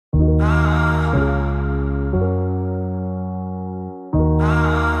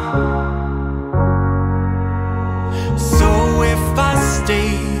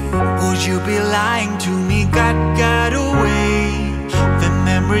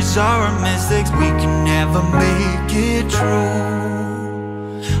erase our mistakes, we can never make it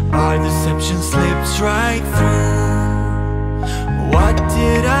true. Our deception slips right through. What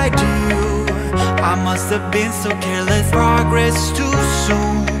did I do? I must have been so careless, progress too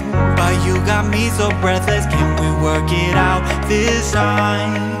soon. But you got me so breathless, can we work it out this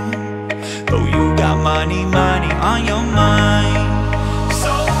time? Oh, you got money, money on your mind.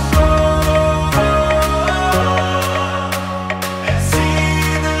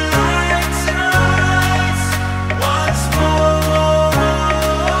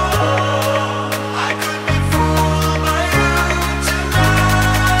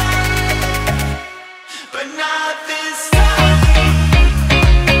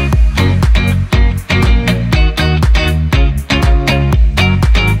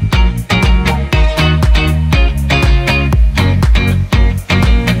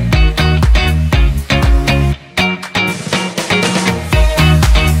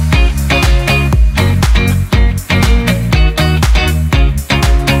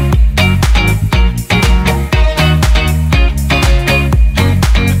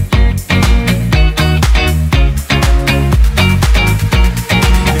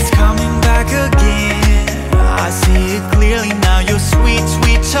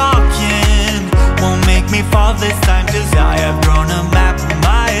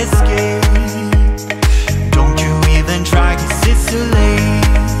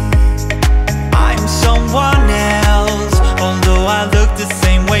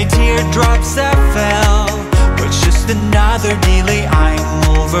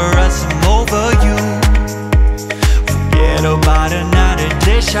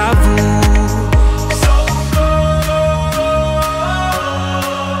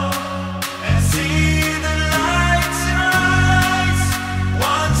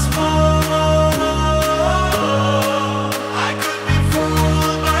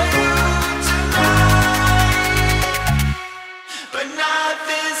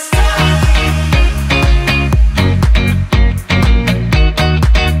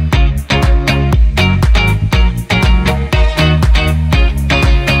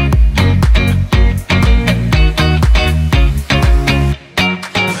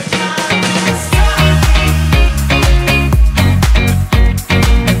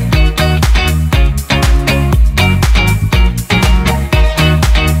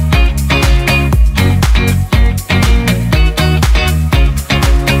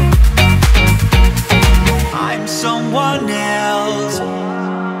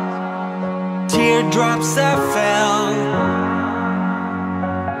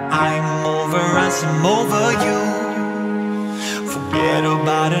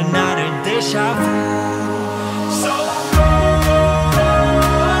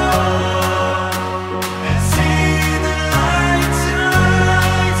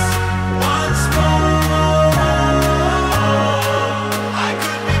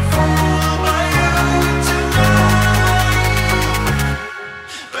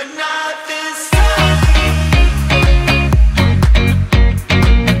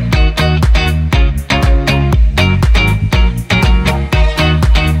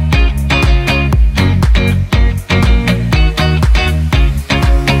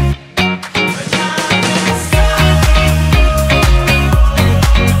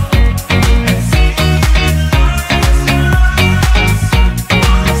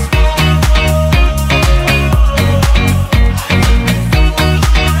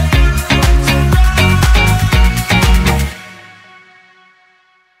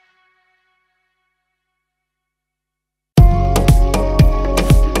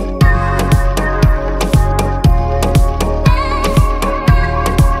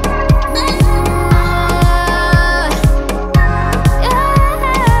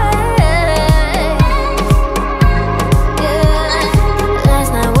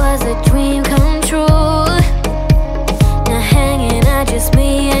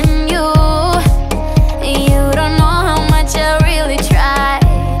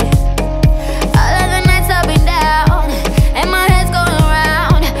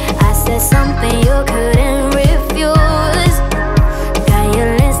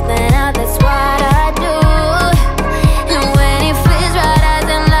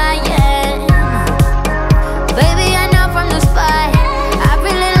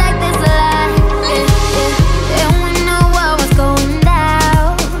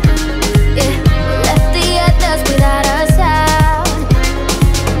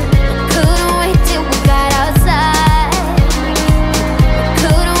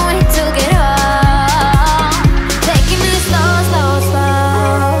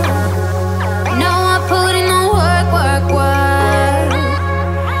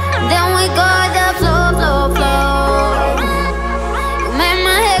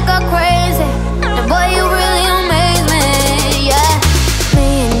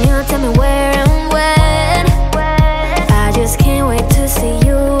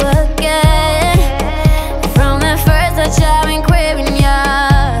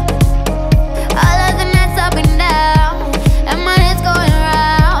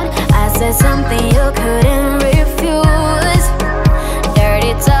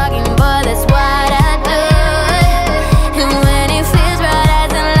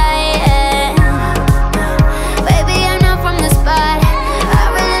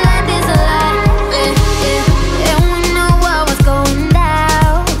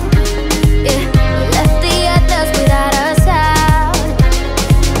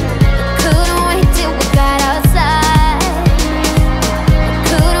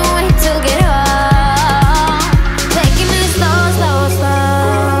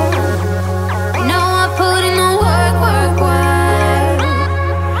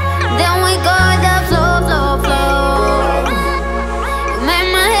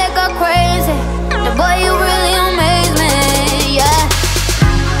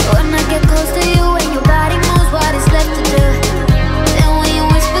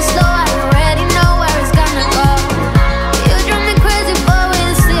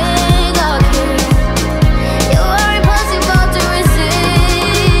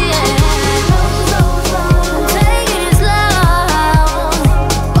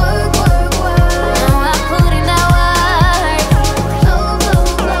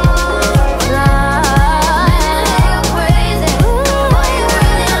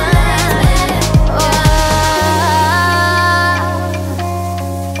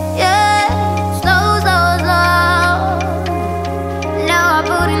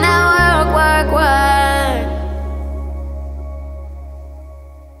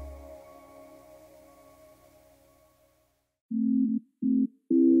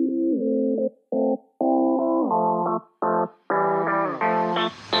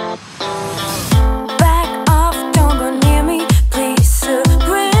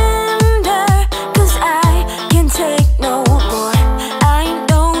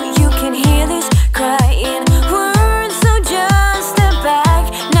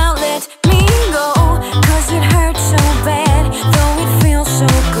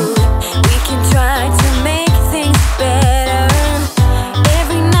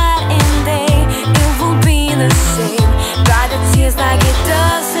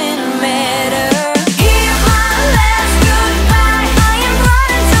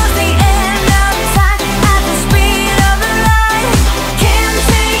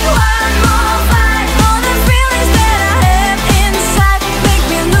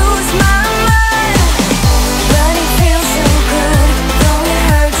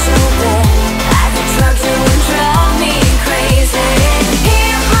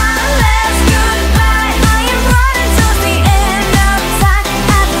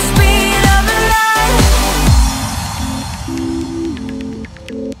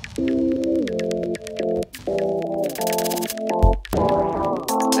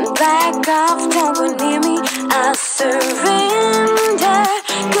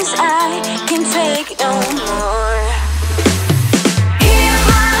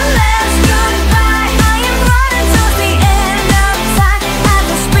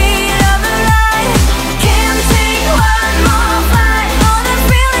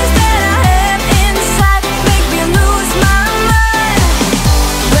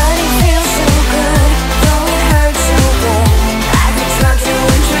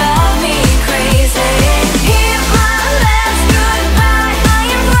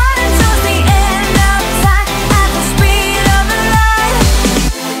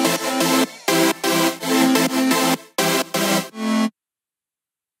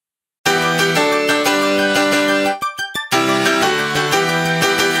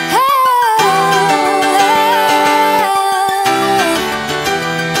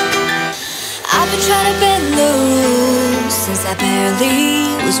 I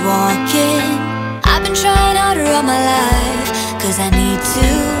barely was walking. I've been trying harder all my life, cause I need to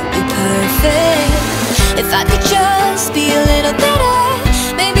be perfect. If I could just be a little better,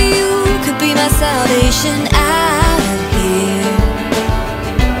 maybe you could be my salvation out of here.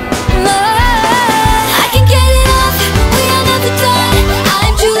 I can get it off, we are never done.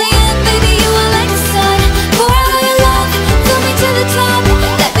 I'm Julian, baby, you are like the sun. Pour out all your love, fill me to the top.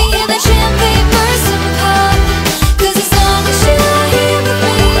 Let me hear that champagne burst and pop. Cause as long as you are here with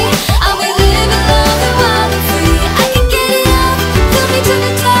me, I'll be living, loving, wild and free. I can get it off, fill me to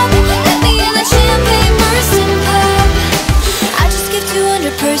the top. Let me hear that champagne burst and pop. I just give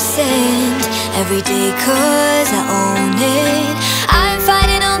 200% every day cause I own it. I'm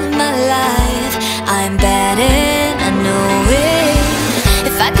fighting all of my life, I'm bad and I know it.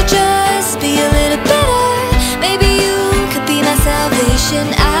 If I could just be a little better, maybe you could be my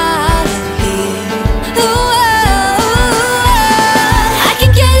salvation out of here. Ooh, I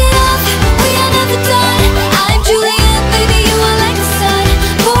can get it off, we are never done. I'm Julian, baby, you are like the sun.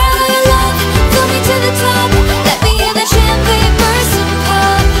 Pour out all your love, fill me to the top. Let me hear that champagne burst and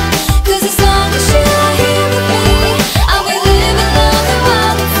pop. Cause as long as you are here with me, I'll be living, loving,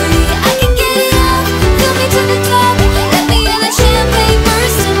 wild and free. I can get it off, fill me to the top. Let me hear that champagne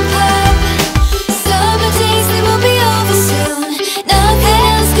burst and pop. Summer days, they will be over soon. Nothing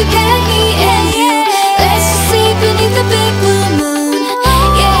else could get me and you. Let's just sleep beneath the big blue moon.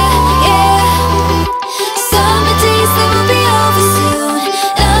 Yeah, yeah. Summer days, they will be over soon.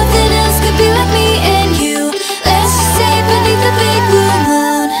 Nothing else could be like me and you. Let's just stay beneath the big blue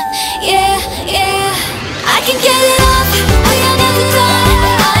moon. Yeah, yeah. I can get it off, we are never done.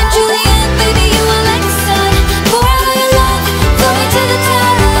 I'm Julian, baby, you are like the sun. Pour out all your love, fill me to the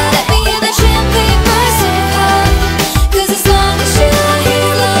top. Let me hear that champagne burst and pop. Cause as long as you are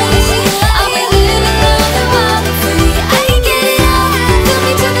here with me, I'll be living, loving, wild and free. I can get it off, fill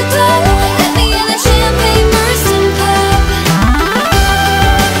me to the top. Let me hear that champagne burst and pop.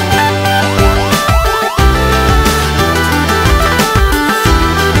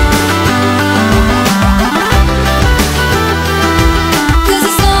 Cause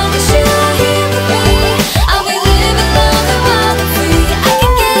as long as you are here with me, I'll be living, loving, wild and free. I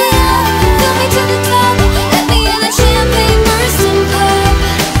can get it off, fill me to the top. Let me hear that champagne burst and pop.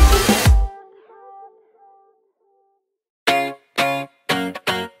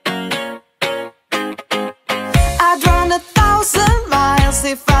 I'd run 1,000 miles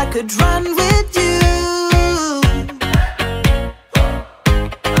if I could run with